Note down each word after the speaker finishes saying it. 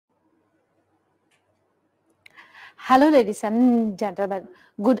Hello, ladies and gentlemen.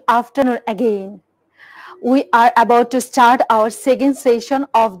 Good afternoon again. We are about to start our second session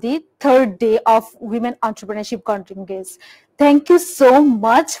of the third day of Women Entrepreneurship Congress. Thank you so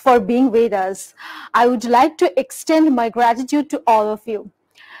much for being with us. I would like to extend my gratitude to all of you.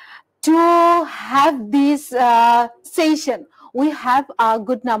 To have this session, we have a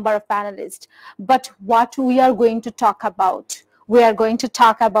good number of panelists, but what we are going to talk about? We are going to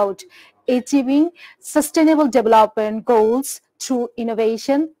talk about achieving sustainable development goals through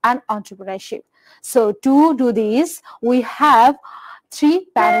innovation and entrepreneurship. So to do this, we have three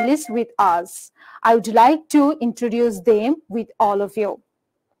panelists with us. I would like to introduce them with all of you.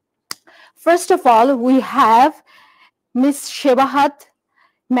 First of all, we have Ms. Shebahat,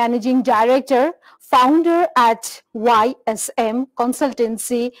 Managing Director, founder at YSM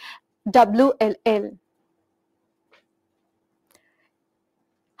Consultancy, WLL.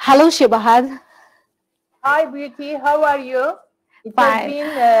 Hello, Shebahat. Hi, Beauty. How are you? It Fine.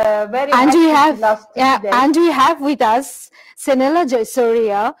 has been very active last 2 days. And we have with us Senela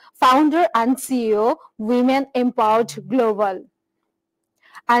Jaisurya, founder and CEO, Women Empowered Global.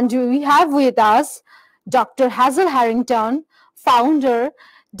 And we have with us Dr. Hazel Harrington, founder,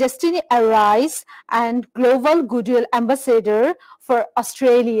 Destiny Arise, and Global Goodwill Ambassador for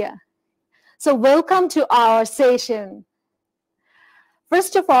Australia. So welcome to our session.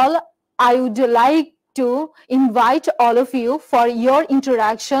 First of all, I would like to invite all of you for your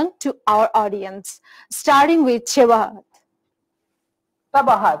introduction to our audience, starting with Shebahat.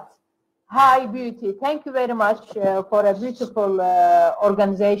 Sabahat. Hi, Beauty. Thank you very much for a beautiful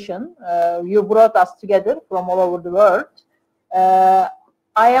organization. You brought us together from all over the world.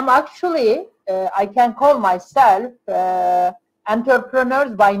 I am actually, I can call myself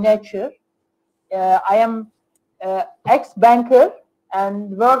entrepreneurs by nature. I am ex-banker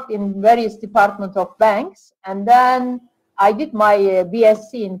and worked in various departments of banks. And then I did my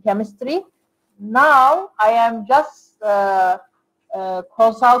BSc in chemistry. Now I am just a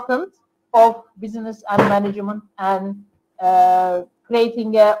consultant of business and management and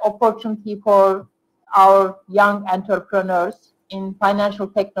creating an opportunity for our young entrepreneurs in financial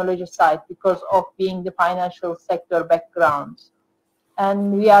technology side because of being the financial sector background.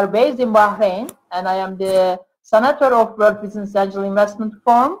 And we are based in Bahrain, and I am the senator of World Business Angel Investment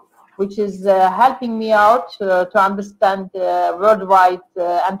Forum, which is helping me out to understand worldwide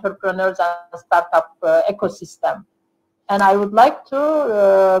entrepreneurs and startup ecosystem. And I would like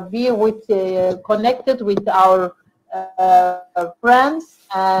to be connected with our friends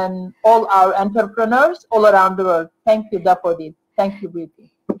and all our entrepreneurs all around the world. Thank you, Dapodit. Thank you,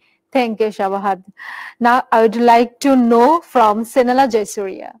 Beauty. Thank you, Shebahat. Now I would like to know from Senela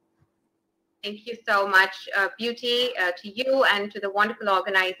Jaisurya. Thank you so much, Beauty, to you and to the wonderful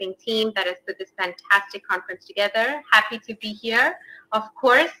organizing team that has put this fantastic conference together. Happy to be here, of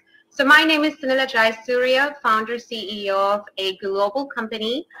course. So my name is Senela Jaisurya, founder, CEO of a global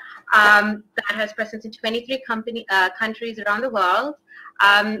company that has presence in 23 countries around the world.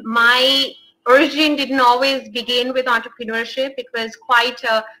 My origin didn't always begin with entrepreneurship. It was quite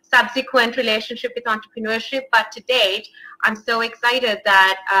a subsequent relationship with entrepreneurship, but to date, I'm so excited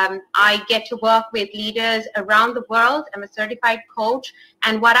that I get to work with leaders around the world. I'm a certified coach,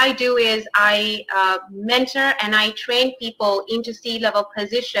 and what I do is I mentor and I train people into C-level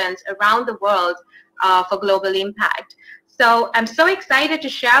positions around the world for global impact. So I'm so excited to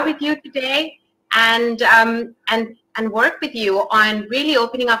share with you today and work with you on really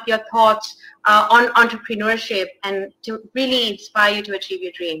opening up your thoughts on entrepreneurship and to really inspire you to achieve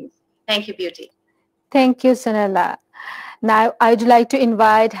your dreams. Thank you, Beauty. Thank you, Senela. Now, I'd like to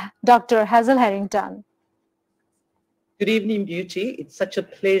invite Dr. Hazel Harrington. Good evening, Beauty. It's such a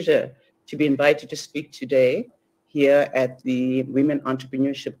pleasure to be invited to speak today here at the Women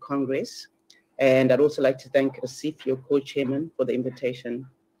Entrepreneurship Congress. And I'd also like to thank Asif, your co-chairman, for the invitation.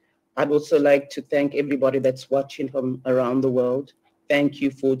 I'd also like to thank everybody that's watching from around the world. Thank you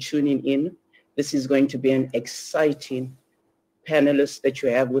for tuning in. This is going to be an exciting panelist that you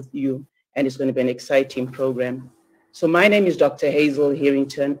have with you, and it's going to be an exciting program. So my name is Dr. Hazel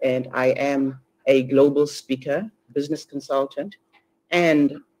Harrington, and I am a global speaker, business consultant,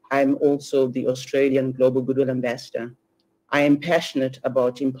 and I'm also the Australian Global Goodwill Ambassador. I am passionate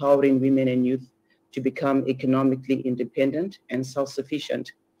about empowering women and youth to become economically independent and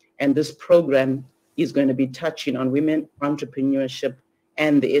self-sufficient. And this program is going to be touching on women entrepreneurship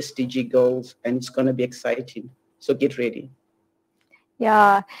and the SDG goals, and it's going to be exciting. So get ready.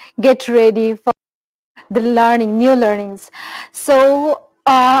 Yeah, get ready for the new learnings. So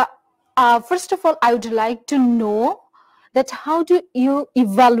first of all, I would like to know that how do you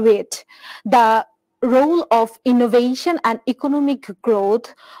evaluate the role of innovation and economic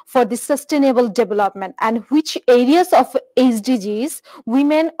growth for the sustainable development, and which areas of SDGs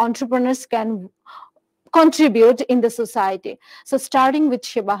women entrepreneurs can contribute in the society. So starting with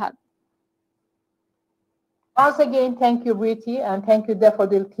Shibahat. Once again, thank you, Beauty, and thank you,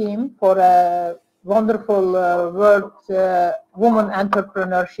 Daffodil team, for a wonderful World Women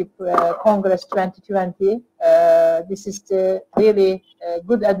Entrepreneurship Congress 2020. This is the really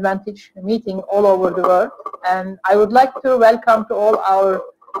good advantage meeting all over the world, and I would like to welcome to all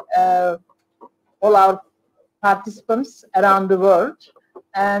our participants around the world.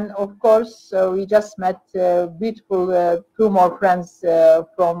 And of course, we just met beautiful two more friends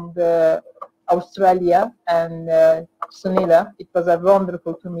from Australia and Sunila. It was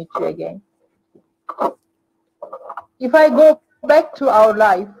wonderful to meet you again. If I go back to our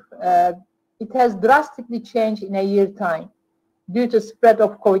life, it has drastically changed in a year's time due to spread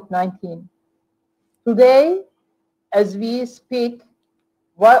of COVID-19. Today, as we speak,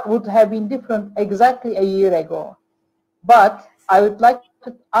 what would have been different exactly a year ago? But I would like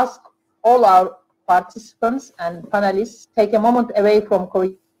to ask all our participants and panelists take a moment away from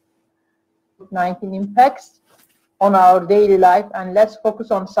COVID-19 impacts on our daily life, and let's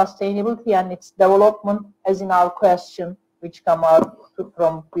focus on sustainability and its development, as in our question which come out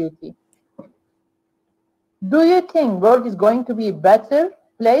from Beauty. Do you think world is going to be a better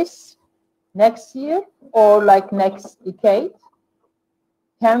place next year or like next decade?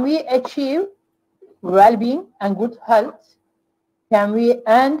 Can we achieve well-being and good health? Can we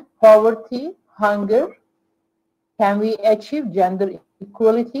end poverty, hunger? Can we achieve gender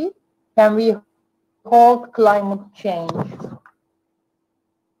equality? Can we halt climate change?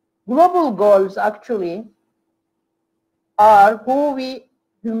 Global goals actually are who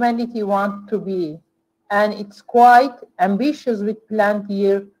humanity want to be, and it's quite ambitious with planned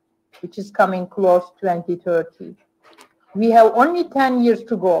year which is coming close, 2030. We have only 10 years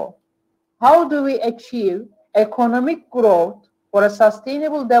to go. How do we achieve economic growth for a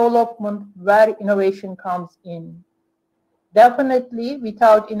sustainable development where innovation comes in? Definitely,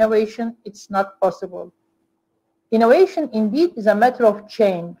 without innovation, it's not possible. Innovation indeed is a matter of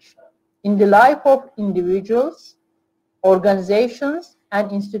change in the life of individuals, organizations,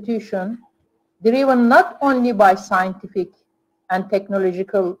 and institutions, driven not only by scientific and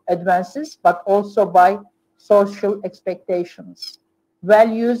technological advances, but also by social expectations,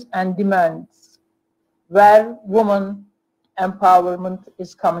 values, and demands, where women empowerment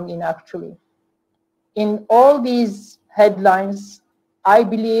is coming in actually. In all these headlines, I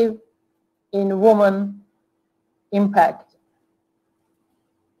believe in women impact.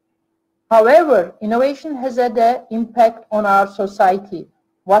 However, innovation has had an impact on our society.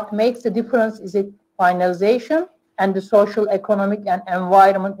 What makes the difference is its finalization and the social, economic, and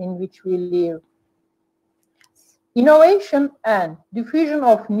environment in which we live. Innovation and diffusion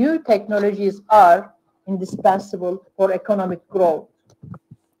of new technologies are indispensable for economic growth.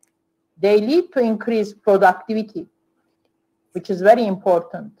 They lead to increased productivity, which is very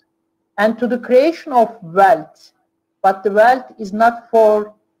important, and to the creation of wealth. But the wealth is not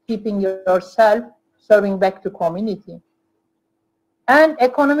for keeping yourself, serving back to community. And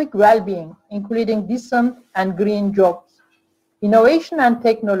economic well-being, including decent and green jobs. Innovation and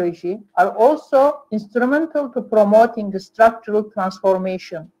technology are also instrumental to promoting the structural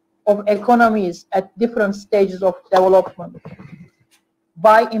transformation of economies at different stages of development.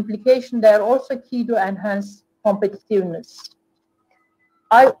 By implication, they are also key to enhance competitiveness.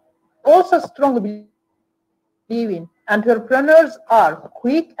 I also strongly believe in entrepreneurs are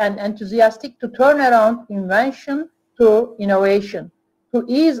quick and enthusiastic to turn around invention to innovation, to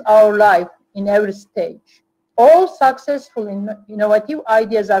ease our life in every stage. All successful innovative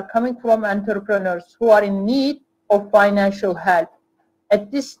ideas are coming from entrepreneurs who are in need of financial help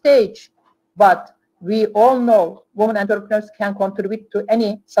at this stage, but we all know women entrepreneurs can contribute to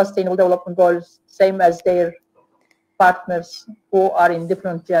any sustainable development goals, same as their partners who are in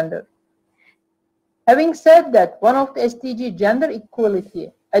different gender. Having said that, one of the SDG, gender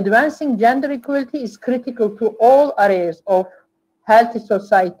equality, advancing gender equality is critical to all areas of healthy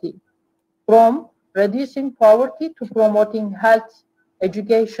society, from reducing poverty to promoting health,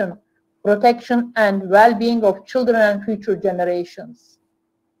 education, protection, and well-being of children and future generations.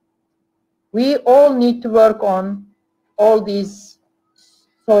 We all need to work on all these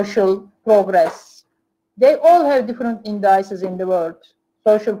social progress. They all have different indices in the world.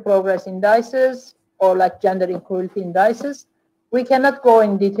 Social progress indices or like gender equality indices. We cannot go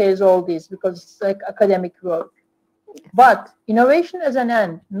in details all these because it's like academic work. But innovation as an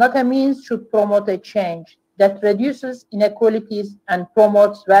end, not a means, should promote a change that reduces inequalities and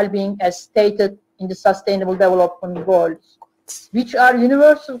promotes well-being as stated in the Sustainable Development Goals, which are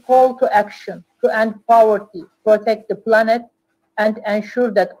universal call to action to end poverty, protect the planet, and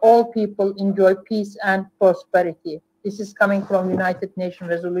ensure that all people enjoy peace and prosperity. This is coming from United Nations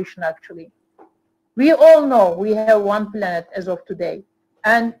resolution, actually. We all know we have one planet as of today,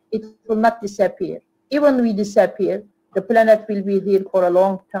 and it will not disappear. Even when we disappear, the planet will be here for a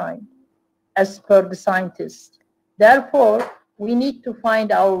long time, as per the scientists. Therefore, we need to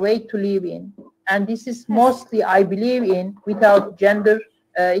find our way to live in. And this is mostly, I believe in, without gender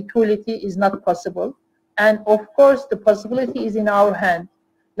equality is not possible. And of course, the possibility is in our hand.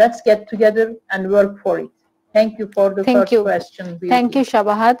 Let's get together and work for it. Thank you for the first question. Beauty. Thank you,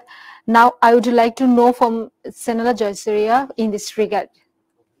 Shabahat. Now, I would like to know from Senala Joyceria in this regard.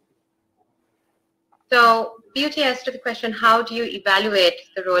 So, Beauty, as to the question, how do you evaluate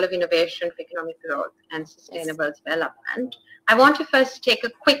the role of innovation for economic growth and sustainable development? I want to first take a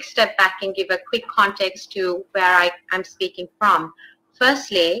quick step back and give a quick context to where I'm speaking from.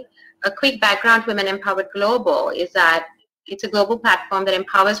 Firstly, a quick background, Women Empowered Global, is that it's a global platform that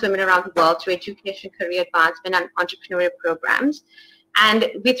empowers women around the world through education, career advancement, and entrepreneurial programs.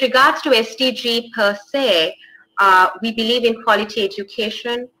 And with regards to SDG per se, we believe in quality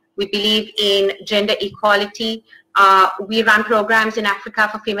education. We believe in gender equality. We run programs in Africa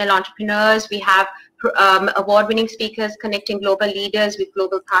for female entrepreneurs. We have award-winning speakers connecting global leaders with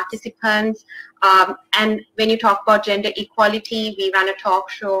global participants. And when you talk about gender equality, we run a talk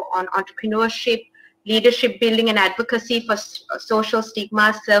show on entrepreneurship, leadership building and advocacy for social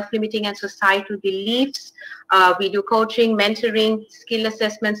stigma, self-limiting and societal beliefs. We do coaching, mentoring, skill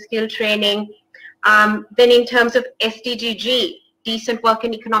assessment, skill training. Then in terms of SDGs, decent work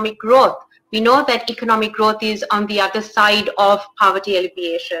and economic growth, we know that economic growth is on the other side of poverty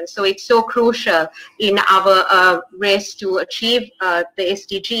alleviation. So it's so crucial in our race to achieve the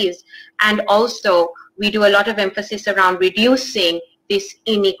SDGs. And also, we do a lot of emphasis around reducing this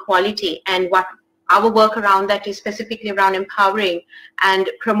inequality, and what our work around that is specifically around empowering and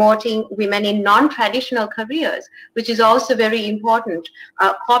promoting women in non-traditional careers, which is also very important.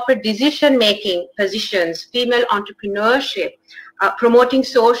 Corporate decision-making positions, female entrepreneurship, promoting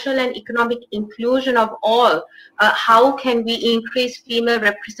social and economic inclusion of all. How can we increase female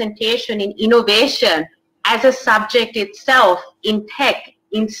representation in innovation as a subject itself, in tech,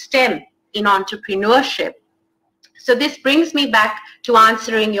 in STEM, in entrepreneurship? So this brings me back to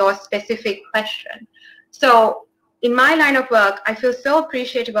answering your specific question. So in my line of work, I feel so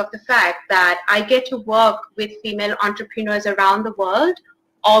appreciative of the fact that I get to work with female entrepreneurs around the world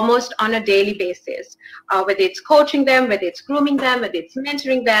almost on a daily basis, whether it's coaching them, whether it's grooming them, whether it's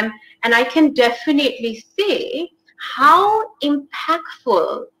mentoring them. And I can definitely see how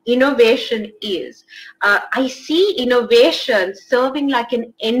impactful innovation is. I see innovation serving like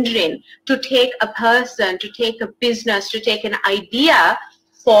an engine to take a person, to take a business, to take an idea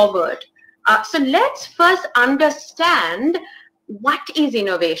forward. So let's first understand what is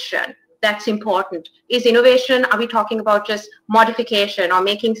innovation. That's important. Is innovation, are we talking about just modification or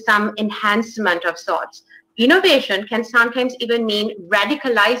making some enhancement of sorts? Innovation can sometimes even mean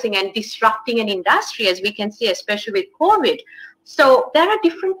radicalizing and disrupting an industry, as we can see, especially with COVID. So there are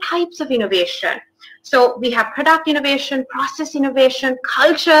different types of innovation. So we have product innovation, process innovation,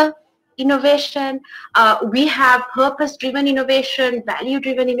 culture innovation. We have purpose-driven innovation,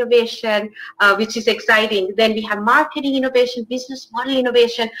 value-driven innovation, which is exciting. Then we have marketing innovation, business model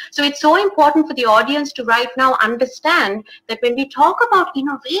innovation. So it's so important for the audience to right now understand that when we talk about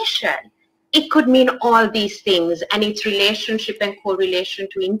innovation, it could mean all these things, and its relationship and correlation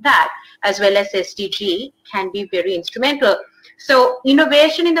to impact as well as SDG can be very instrumental. So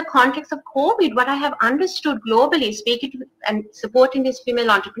innovation in the context of COVID, what I have understood globally, speaking to and supporting these female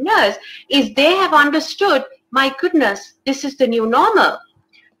entrepreneurs, is they have understood, my goodness, this is the new normal.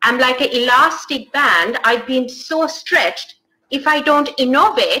 I'm like an elastic band. I've been so stretched. If I don't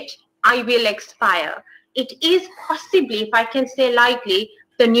innovate, I will expire. It is possibly, if I can say lightly,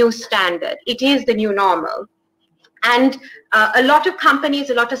 the new standard. It is the new normal. And a lot of companies,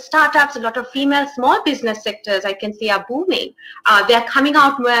 a lot of startups, a lot of female small business sectors I can see are booming. They're coming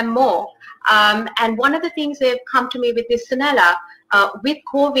out more and more. And one of the things they've come to me with is, Senala, with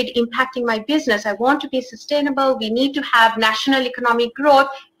COVID impacting my business, I want to be sustainable. We need to have national economic growth.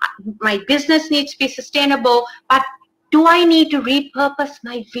 My business needs to be sustainable. But do I need to repurpose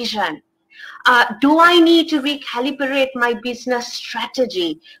my vision? Do I need to recalibrate my business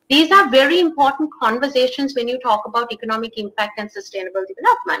strategy? These are very important conversations when you talk about economic impact and sustainable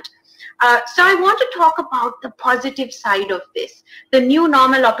development. So I want to talk about the positive side of this, the new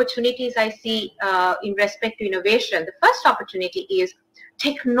normal opportunities I see in respect to innovation. The first opportunity is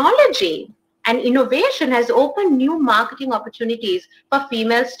technology and innovation has opened new marketing opportunities for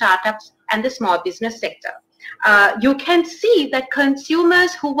female startups and the small business sector. You can see that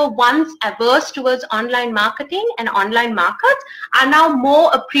consumers who were once averse towards online marketing and online markets are now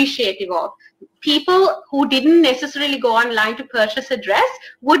more appreciative of. People who didn't necessarily go online to purchase a dress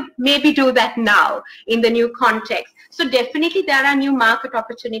would maybe do that now in the new context. So definitely there are new market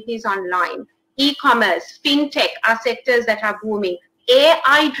opportunities online. E-commerce, fintech are sectors that are booming.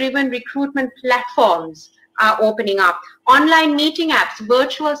 AI-driven recruitment platforms are opening up. Online meeting apps,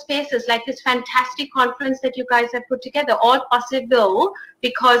 virtual spaces like this fantastic conference that you guys have put together, all possible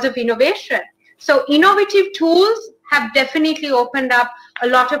because of innovation. So innovative tools have definitely opened up a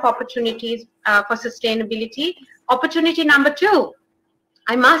lot of opportunities for sustainability. Opportunity number 2,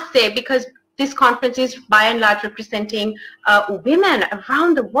 I must say, because this conference is by and large representing women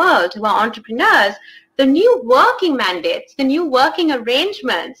around the world who are entrepreneurs, the new working mandates, the new working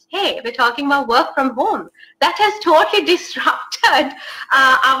arrangements, hey, we're talking about work from home. That has totally disrupted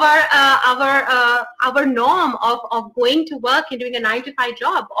our norm of going to work and doing a 9-to-5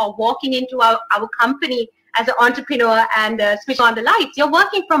 job, or walking into our company as an entrepreneur and switching on the lights. You're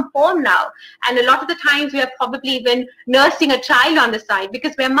working from home now. And a lot of the times we are probably even nursing a child on the side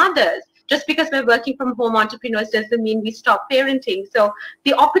because we're mothers. Just because we're working from home entrepreneurs doesn't mean we stop parenting. So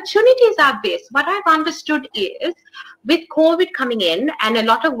the opportunities are this. What I've understood is, with COVID coming in and a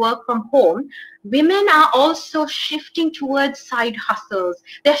lot of work from home, women are also shifting towards side hustles.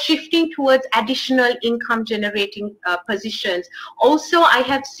 They're shifting towards additional income generating positions. Also, I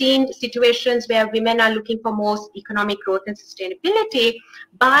have seen situations where women are looking for more economic growth and sustainability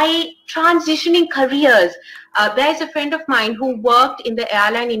by transitioning careers. There's a friend of mine who worked in the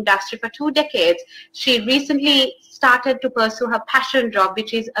airline industry for 2 decades. She recently started to pursue her passion job,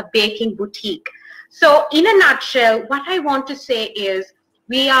 which is a baking boutique. So in a nutshell, what I want to say is,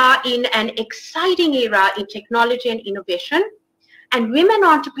 we are in an exciting era in technology and innovation, and women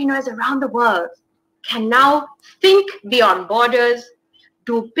entrepreneurs around the world can now think beyond borders,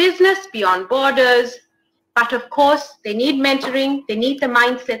 do business beyond borders, but of course they need mentoring, they need the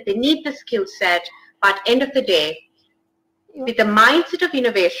mindset, they need the skill set, but end of the day, with the mindset of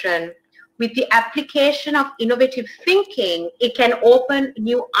innovation, with the application of innovative thinking, it can open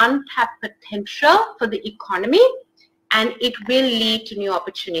new untapped potential for the economy, and it will lead to new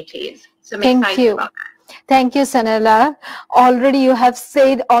opportunities. So I'm excited about that. Thank you, Sanela. Already you have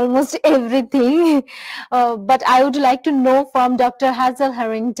said almost everything, but I would like to know from Dr. Hazel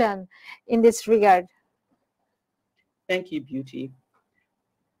Harrington in this regard. Thank you, Beauty.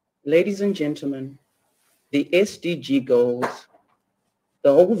 Ladies and gentlemen, the SDG goals,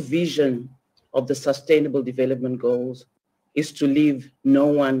 the whole vision of the Sustainable Development Goals is to leave no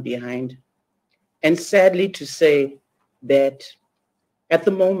one behind. And sadly to say that at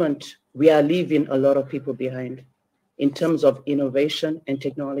the moment, we are leaving a lot of people behind in terms of innovation and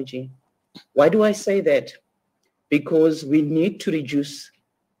technology. Why do I say that? Because we need to reduce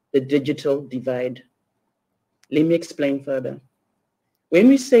the digital divide. Let me explain further. When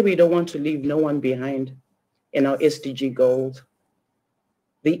we say we don't want to leave no one behind in our SDG goals,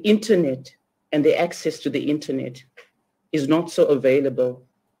 the internet and the access to the internet is not so available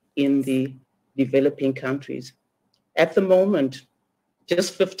in the developing countries. At the moment,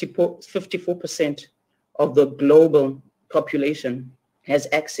 just 54% of the global population has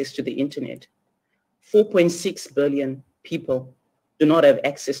access to the internet. 4.6 billion people do not have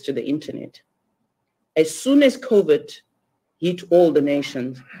access to the internet. As soon as COVID hit all the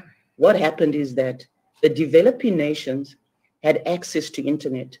nations, what happened is that the developing nations had access to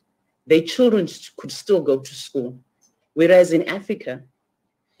internet. Their children could still go to school. Whereas in Africa,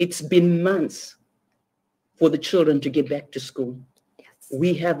 it's been months for the children to get back to school. Yes.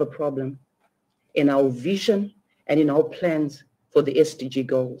 We have a problem in our vision and in our plans for the SDG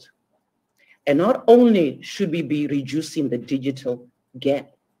goals. And not only should we be reducing the digital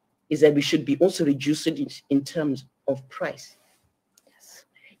gap, is that we should be also reducing it in terms of price. Yes.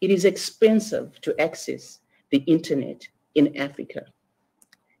 It is expensive to access the internet in Africa.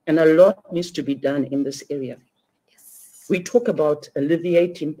 And a lot needs to be done in this area. Yes. We talk about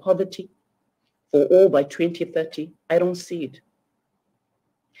alleviating poverty for all by 2030. I don't see it.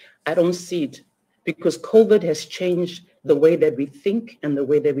 I don't see it because COVID has changed the way that we think and the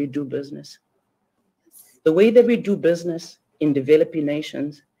way that we do business. The way that we do business in developing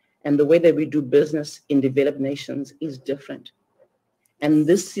nations and the way that we do business in developed nations is different. And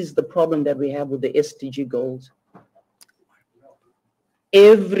this is the problem that we have with the SDG goals.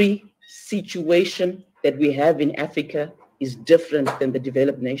 Every situation that we have in Africa is different than the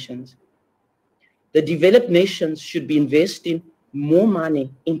developed nations. The developed nations should be investing more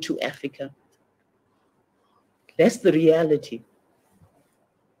money into Africa That's the reality.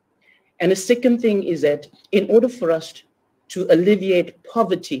 And the second thing is that in order for us to alleviate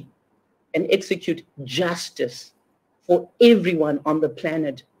poverty and execute justice for everyone on the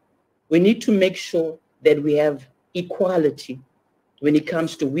planet, we need to make sure that we have equality when it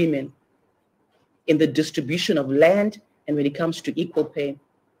comes to women in the distribution of land and when it comes to equal pay.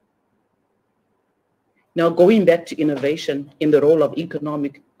 Now, going back to innovation in the role of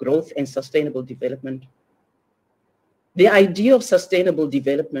economic growth and sustainable development, the idea of sustainable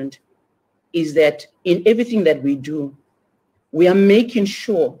development is that in everything that we do, we are making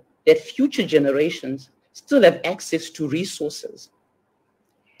sure that future generations still have access to resources.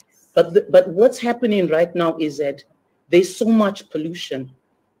 But what's happening right now is that there's so much pollution,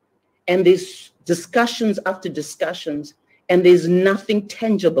 and there's discussions after discussions, and there's nothing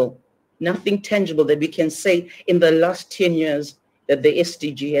tangible that we can say in the last 10 years that the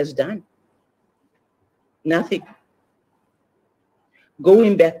SDG has done. Nothing.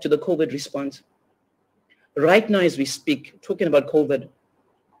 Going back to the COVID response, right now as we speak, talking about COVID,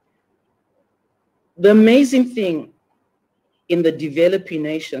 the amazing thing in the developing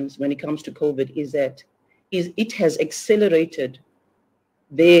nations when it comes to COVID is that it has accelerated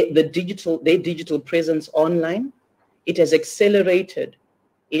their digital presence online. It has accelerated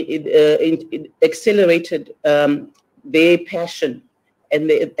their passion and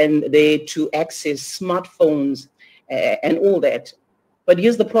they to access smartphones and all that. But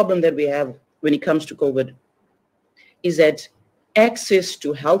here's the problem that we have when it comes to COVID, is that access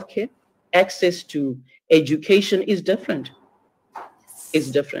to healthcare, access to education is different.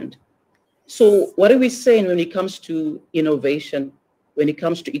 It's different. So what are we saying when it comes to innovation, when it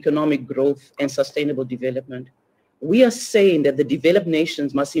comes to economic growth and sustainable development? We are saying that the developed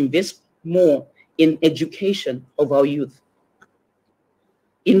nations must invest more in education of our youth.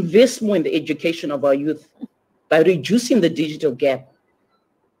 Invest more in the education of our youth by reducing the digital gap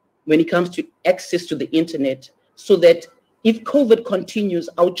when it comes to access to the internet, so that if COVID continues,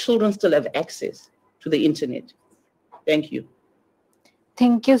 our children still have access to the internet. Thank you.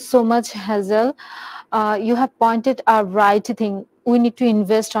 Thank you so much, Hazel. You have pointed a right thing. We need to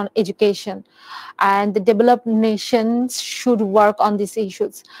invest on education, and the developed nations should work on these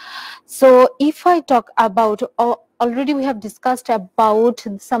issues. So if I talk about, already we have discussed about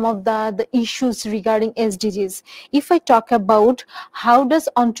some of the issues regarding SDGs. If I talk about how does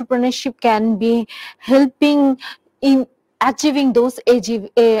entrepreneurship can be helping in achieving those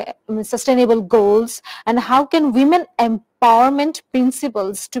sustainable goals, and how can women empowerment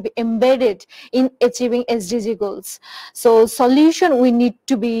principles to be embedded in achieving SDG goals. So solution we need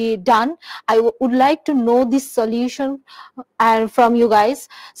to be done. I would like to know this solution from you guys.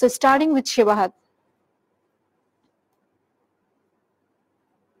 So starting with Shebahat.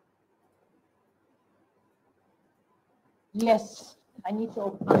 Yes, I need to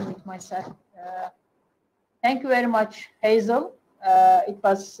open with myself. Thank you very much, Hazel. It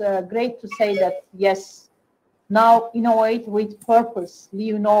was great to say that, yes, now innovate with purpose,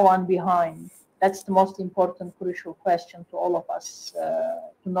 leave no one behind. That's the most important, crucial question to all of us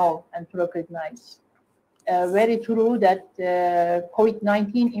to know and to recognize. Very true that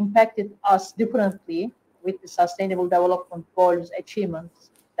COVID-19 impacted us differently with the Sustainable Development Goals achievements,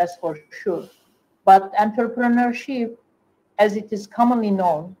 that's for sure. But entrepreneurship, as it is commonly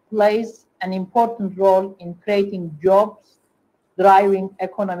known, plays an important role in creating jobs, driving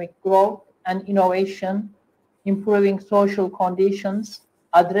economic growth and innovation, improving social conditions,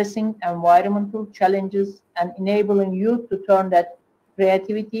 addressing environmental challenges, and enabling youth to turn that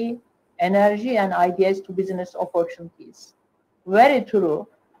creativity, energy, and ideas to business opportunities. Very true.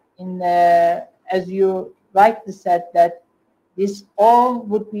 As you rightly said, that this all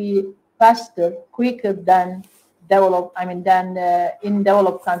would be faster, quicker than in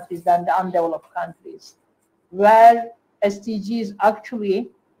developed countries than the undeveloped countries, where SDGs actually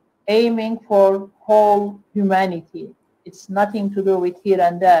aiming for whole humanity. It's nothing to do with here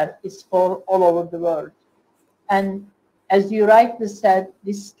and there. It's for all over the world. And as you rightly said,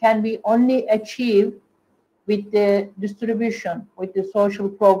 this can be only achieved with the distribution, with the social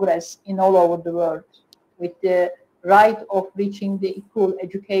progress in all over the world, with the right of reaching the equal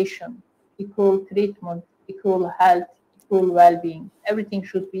education, equal treatment, equal health, equal well-being. Everything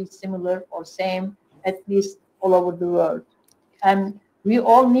should be similar or same, at least all over the world. And we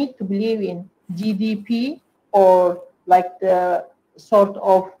all need to believe in GDP, or like the sort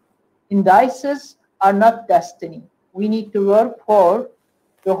of indices are not destiny. We need to work for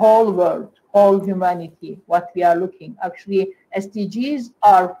the whole world, whole humanity, what we are looking. Actually, SDGs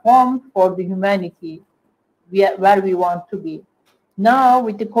are formed for the humanity where we want to be. Now,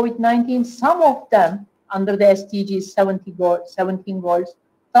 with the COVID-19, some of them under the SDGs 17 goals,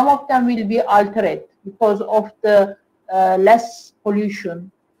 some of them will be altered because of the less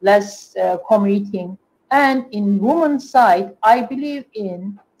pollution, less commuting. And in women's side, I believe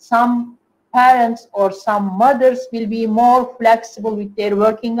in some parents or some mothers will be more flexible with their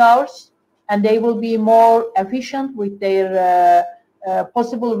working hours, and they will be more efficient with their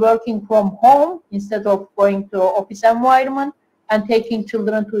possible working from home instead of going to office environment and taking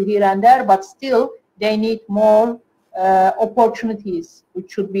children to here and there, but still they need more opportunities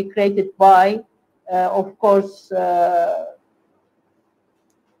which should be created by, of course,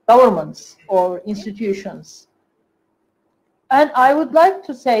 governments or institutions. And I would like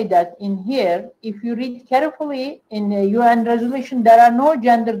to say that in here, if you read carefully in the UN resolution, there are no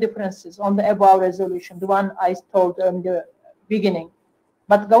gender differences on the above resolution, the one I told in the beginning.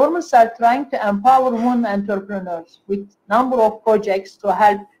 But governments are trying to empower women entrepreneurs with number of projects to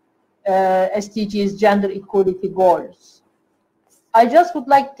help SDGs gender equality goals. I just would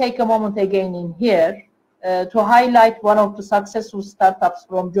like to take a moment again in here to highlight one of the successful startups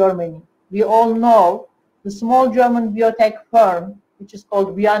from Germany. We all know the small German biotech firm, which is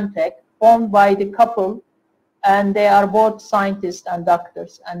called BioNTech, formed by the couple, and they are both scientists and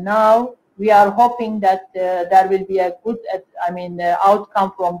doctors. And now we are hoping that there will be a good,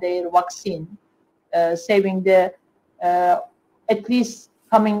 outcome from their vaccine, saving the, at least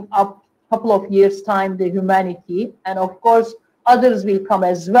coming up a couple of years' time, the humanity. And of course, others will come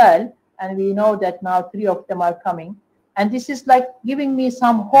as well. And we know that now 3 of them are coming. And this is like giving me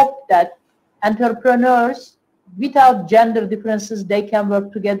some hope that entrepreneurs, without gender differences, they can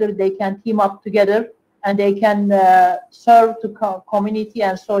work together, they can team up together, and they can serve to community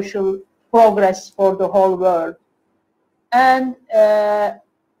and social progress for the whole world. And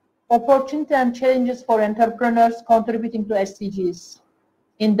opportunity and challenges for entrepreneurs contributing to SDGs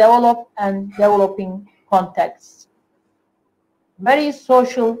in developed and developing contexts. Very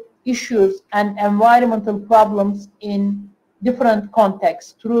social issues and environmental problems in different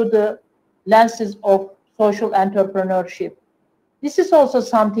contexts through the lenses of social entrepreneurship. This is also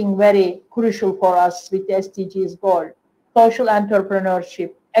something very crucial for us with the SDGs goal. Social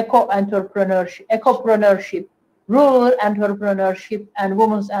entrepreneurship, eco-preneurship, rural entrepreneurship, and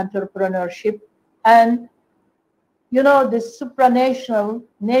women's entrepreneurship, and you know, the supranational,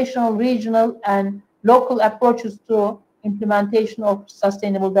 national, regional, and local approaches to implementation of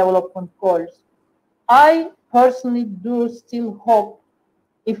sustainable development goals. I personally do still hope,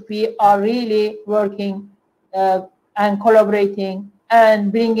 if we are really working and collaborating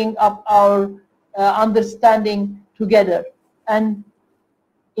and bringing up our understanding together. And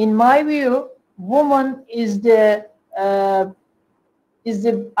in my view, woman is the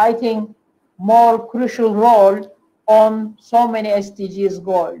I think more crucial role on so many SDGs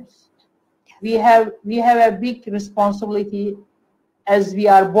goals. We have a big responsibility as we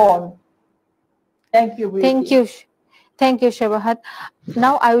are born. Thank you, Beauty. Thank you. Thank you, Shabahat.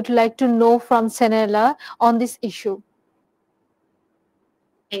 Now I would like to know from Senela on this issue.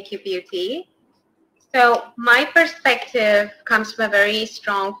 Thank you, Beauty. So my perspective comes from a very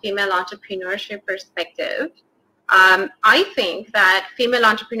strong female entrepreneurship perspective. I think that female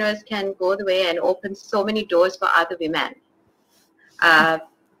entrepreneurs can go the way and open so many doors for other women.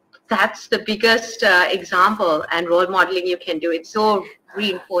 That's the biggest example and role modeling you can do. It's so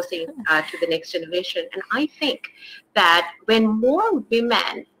reinforcing to the next generation. And I think that when more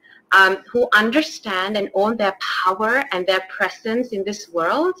women who understand and own their power and their presence in this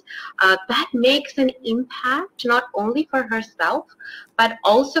world, that makes an impact not only for herself, but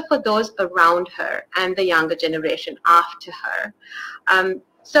also for those around her and the younger generation after her.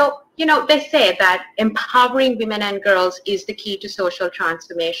 So, you know, they say that empowering women and girls is the key to social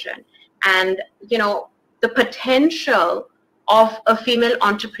transformation. And, you know, the potential of a female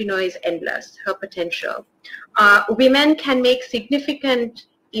entrepreneur is endless, her potential. Women can make significant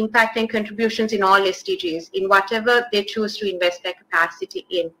impact and contributions in all SDGs, in whatever they choose to invest their capacity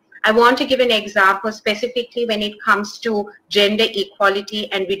in. I want to give an example specifically when it comes to gender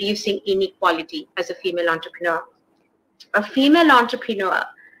equality and reducing inequality as a female entrepreneur. A female entrepreneur,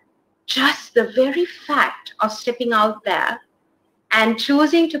 just the very fact of stepping out there and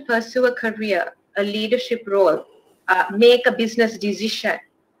choosing to pursue a career, a leadership role, make a business decision,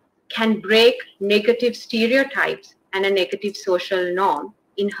 can break negative stereotypes and a negative social norm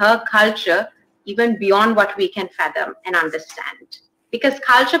in her culture, even beyond what we can fathom and understand. Because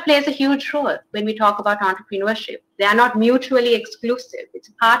culture plays a huge role when we talk about entrepreneurship. They are not mutually exclusive.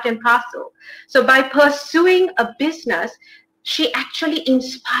 It's part and parcel. So by pursuing a business, she actually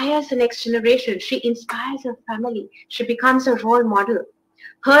inspires the next generation. She inspires her family. She becomes a role model.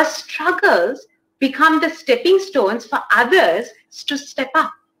 Her struggles become the stepping stones for others to step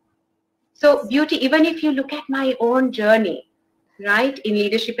up. So Beauty, even if you look at my own journey, right, in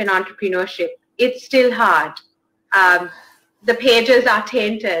leadership and entrepreneurship, it's still hard. The pages are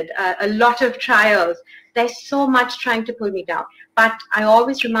tainted, a lot of trials. There's so much trying to pull me down. But I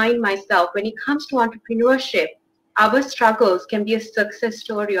always remind myself, when it comes to entrepreneurship, our struggles can be a success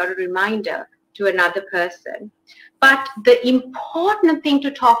story or a reminder to another person. But the important thing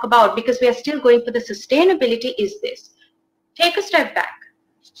to talk about, because we are still going for the sustainability, is this. Take a step back.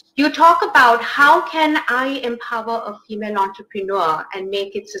 You talk about how can I empower a female entrepreneur and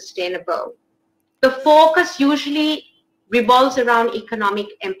make it sustainable. The focus usually revolves around economic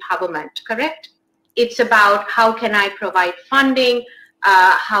empowerment, correct? It's about how can I provide funding,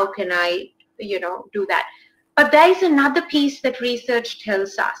 how can I, do that. But there is another piece that research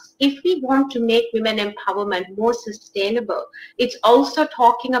tells us. If we want to make women empowerment more sustainable, it's also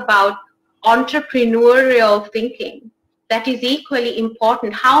talking about entrepreneurial thinking. That is equally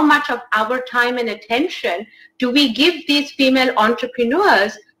important. How much of our time and attention do we give these female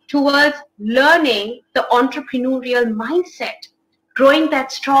entrepreneurs towards learning the entrepreneurial mindset, growing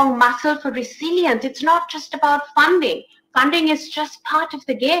that strong muscle for resilience? It's not just about funding. Funding is just part of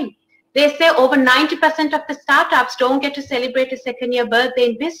the game. They say over 90% of the startups don't get to celebrate a second-year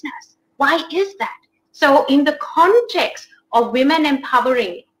birthday in business. Why is that? So in the context of women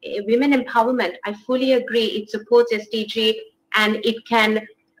empowerment, I fully agree. It supports SDG and it can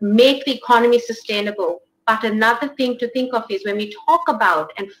make the economy sustainable. But another thing to think of is when we talk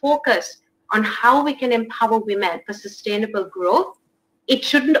about and focus on how we can empower women for sustainable growth, it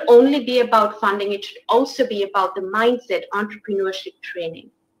shouldn't only be about funding, it should also be about the mindset, entrepreneurship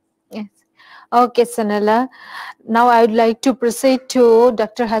training. Yes. Okay, Sanela. Now I would like to proceed to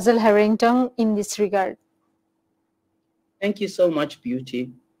Dr. Hazel Harrington in this regard. Thank you so much,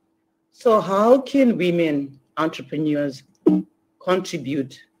 Beauty. So how can women entrepreneurs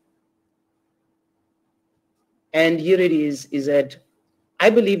contribute? And here it is that I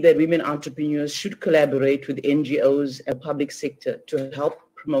believe that women entrepreneurs should collaborate with NGOs and public sector to help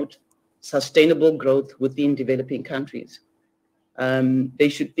promote sustainable growth within developing countries. They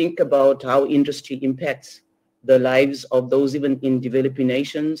should think about how industry impacts the lives of those even in developing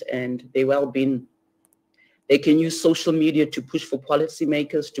nations and their well-being. They can use social media to push for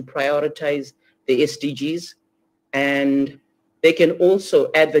policymakers to prioritize the SDGs, and they can also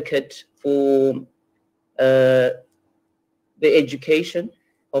advocate for the education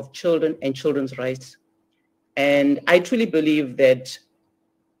of children and children's rights. And I truly believe that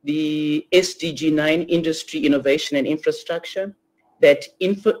the SDG 9, industry, innovation, and infrastructure, that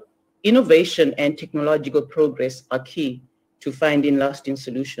innovation and technological progress are key to finding lasting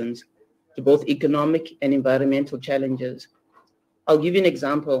solutions to both economic and environmental challenges. I'll give you an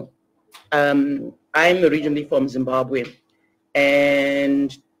example. I'm originally from Zimbabwe,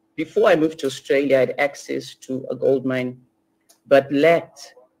 and before I moved to Australia, I had access to a gold mine, but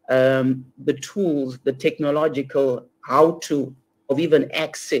lacked the tools, the technological how-to of even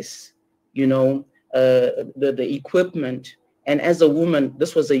access, the equipment. And as a woman,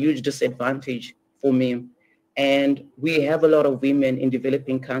 this was a huge disadvantage for me. And we have a lot of women in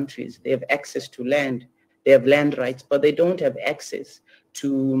developing countries. They have access to land, they have land rights, but they don't have access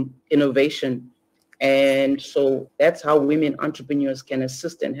to innovation. And so that's how women entrepreneurs can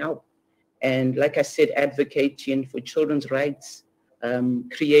assist and help. And like I said, advocating for children's rights,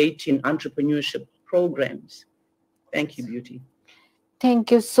 creating entrepreneurship programs. Thank you, Beauty.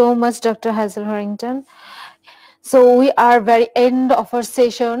 Thank you so much, Dr. Hazel Harrington. So we are very end of our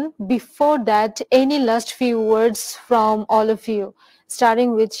session. Before that, any last few words from all of you,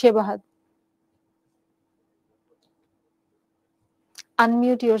 starting with Shebahat.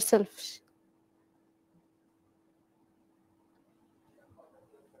 Unmute yourself.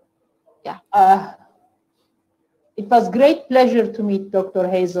 Yeah. It was great pleasure to meet Dr.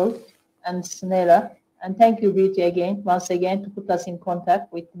 Hazel and Snella. And thank you, Beauty, once again, to put us in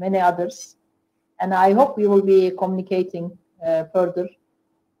contact with many others. And I hope we will be communicating further.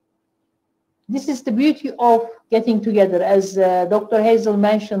 This is the beauty of getting together. As Dr. Hazel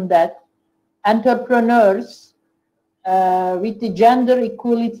mentioned, that entrepreneurs with the gender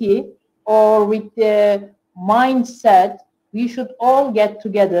equality or with the mindset, we should all get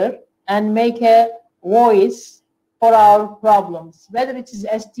together and make a voice for our problems, whether it is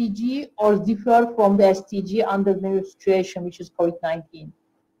SDG or differ from the SDG under the new situation, which is COVID-19,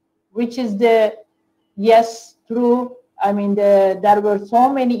 which is the, yes, true. I mean, there were so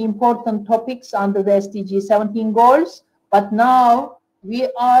many important topics under the SDG 17 goals, but now we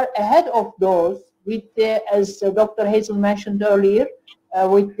are ahead of those with, as Dr. Hazel mentioned earlier,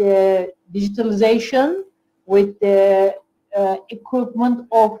 with the digitalization, with the equipment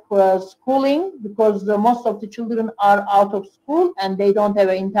of schooling, because most of the children are out of school and they don't have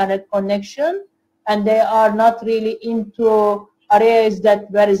an internet connection, and they are not really into areas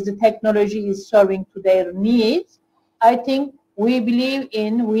that where is the technology is serving to their needs. I think we believe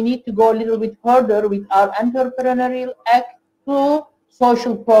we need to go a little bit further with our entrepreneurial act to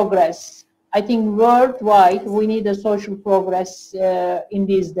social progress. I think worldwide we need a social progress in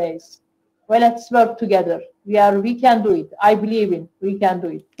these days. Well, let's work together. We can do it. I believe we can do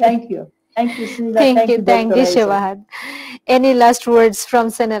it. Thank you. Thank you, Sunila. Thank you, Dr. Hazel. Shabahat. Any last words from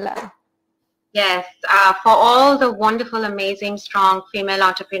Sanela? Yes, for all the wonderful, amazing, strong female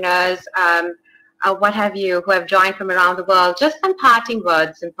entrepreneurs, what have you, who have joined from around the world, just some parting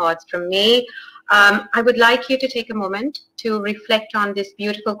words and thoughts from me. I would like you to take a moment to reflect on this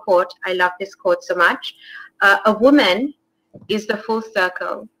beautiful quote. I love this quote so much. A woman is the full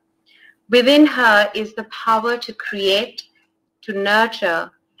circle. Within her is the power to create, to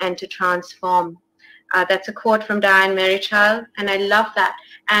nurture, and to transform. That's a quote from Diane Merrichild, and I love that.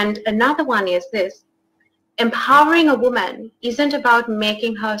 And another one is this: empowering a woman isn't about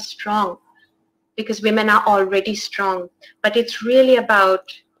making her strong, because women are already strong, but it's really about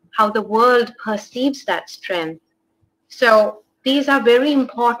how the world perceives that strength. So these are very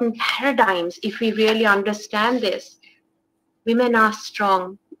important paradigms if we really understand this. Women are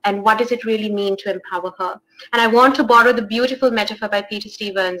strong, and what does it really mean to empower her? And I want to borrow the beautiful metaphor by Peter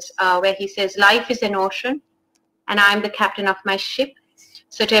Stevens, where he says, life is an ocean, and I'm the captain of my ship.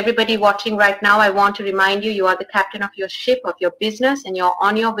 So to everybody watching right now, I want to remind you, you are the captain of your ship, of your business, and you're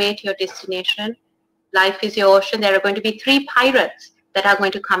on your way to your destination. Life is your ocean. There are going to be 3 pirates that are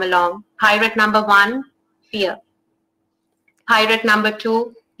going to come along. Pirate number 1, fear. Pirate number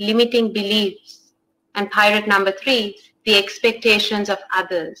 2, limiting beliefs. And pirate number 3, the expectations of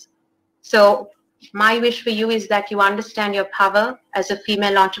others. So my wish for you is that you understand your power as a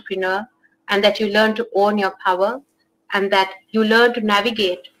female entrepreneur, and that you learn to own your power, and that you learn to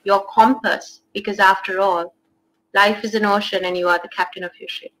navigate your compass, because after all, life is an ocean and you are the captain of your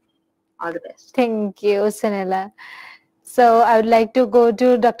ship. All the best. Thank you, Sanela. So I would like to go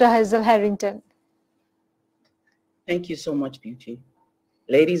to Dr. Hazel Harrington. Thank you so much, Beauty.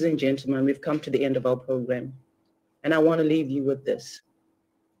 Ladies and gentlemen, we've come to the end of our program, and I want to leave you with this.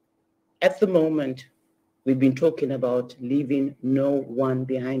 At the moment, we've been talking about leaving no one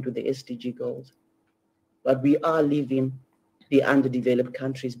behind with the SDG goals, but we are leaving the underdeveloped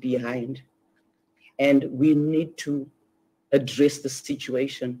countries behind, and we need to address the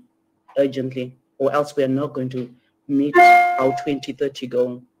situation urgently, or else we are not going to meet our 2030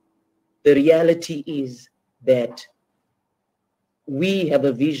 goal. The reality is that we have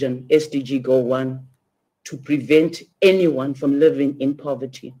a vision, SDG Goal 1, to prevent anyone from living in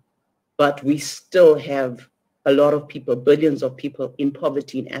poverty. But we still have a lot of people, billions of people in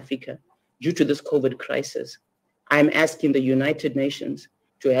poverty in Africa due to this COVID crisis. I'm asking the United Nations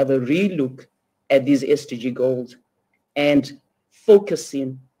to have a relook at these SDG goals and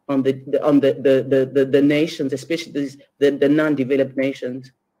focusing on the nations, especially the non-developed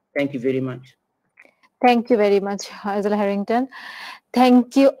nations. Thank you very much. Thank you very much, Hazel Harrington.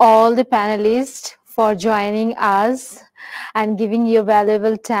 Thank you all the panelists for joining us and giving your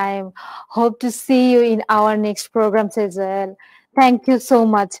valuable time. Hope to see you in our next programs as well. Thank you so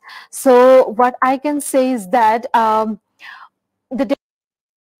much. So what I can say is that the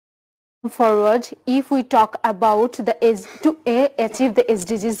forward, if we talk about to achieve the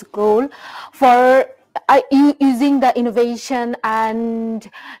SDGs goal for using the innovation and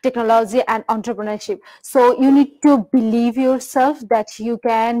technology and entrepreneurship. So you need to believe yourself that you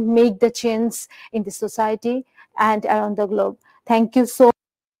can make the change in the society and around the globe. Thank you so much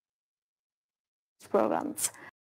for programs.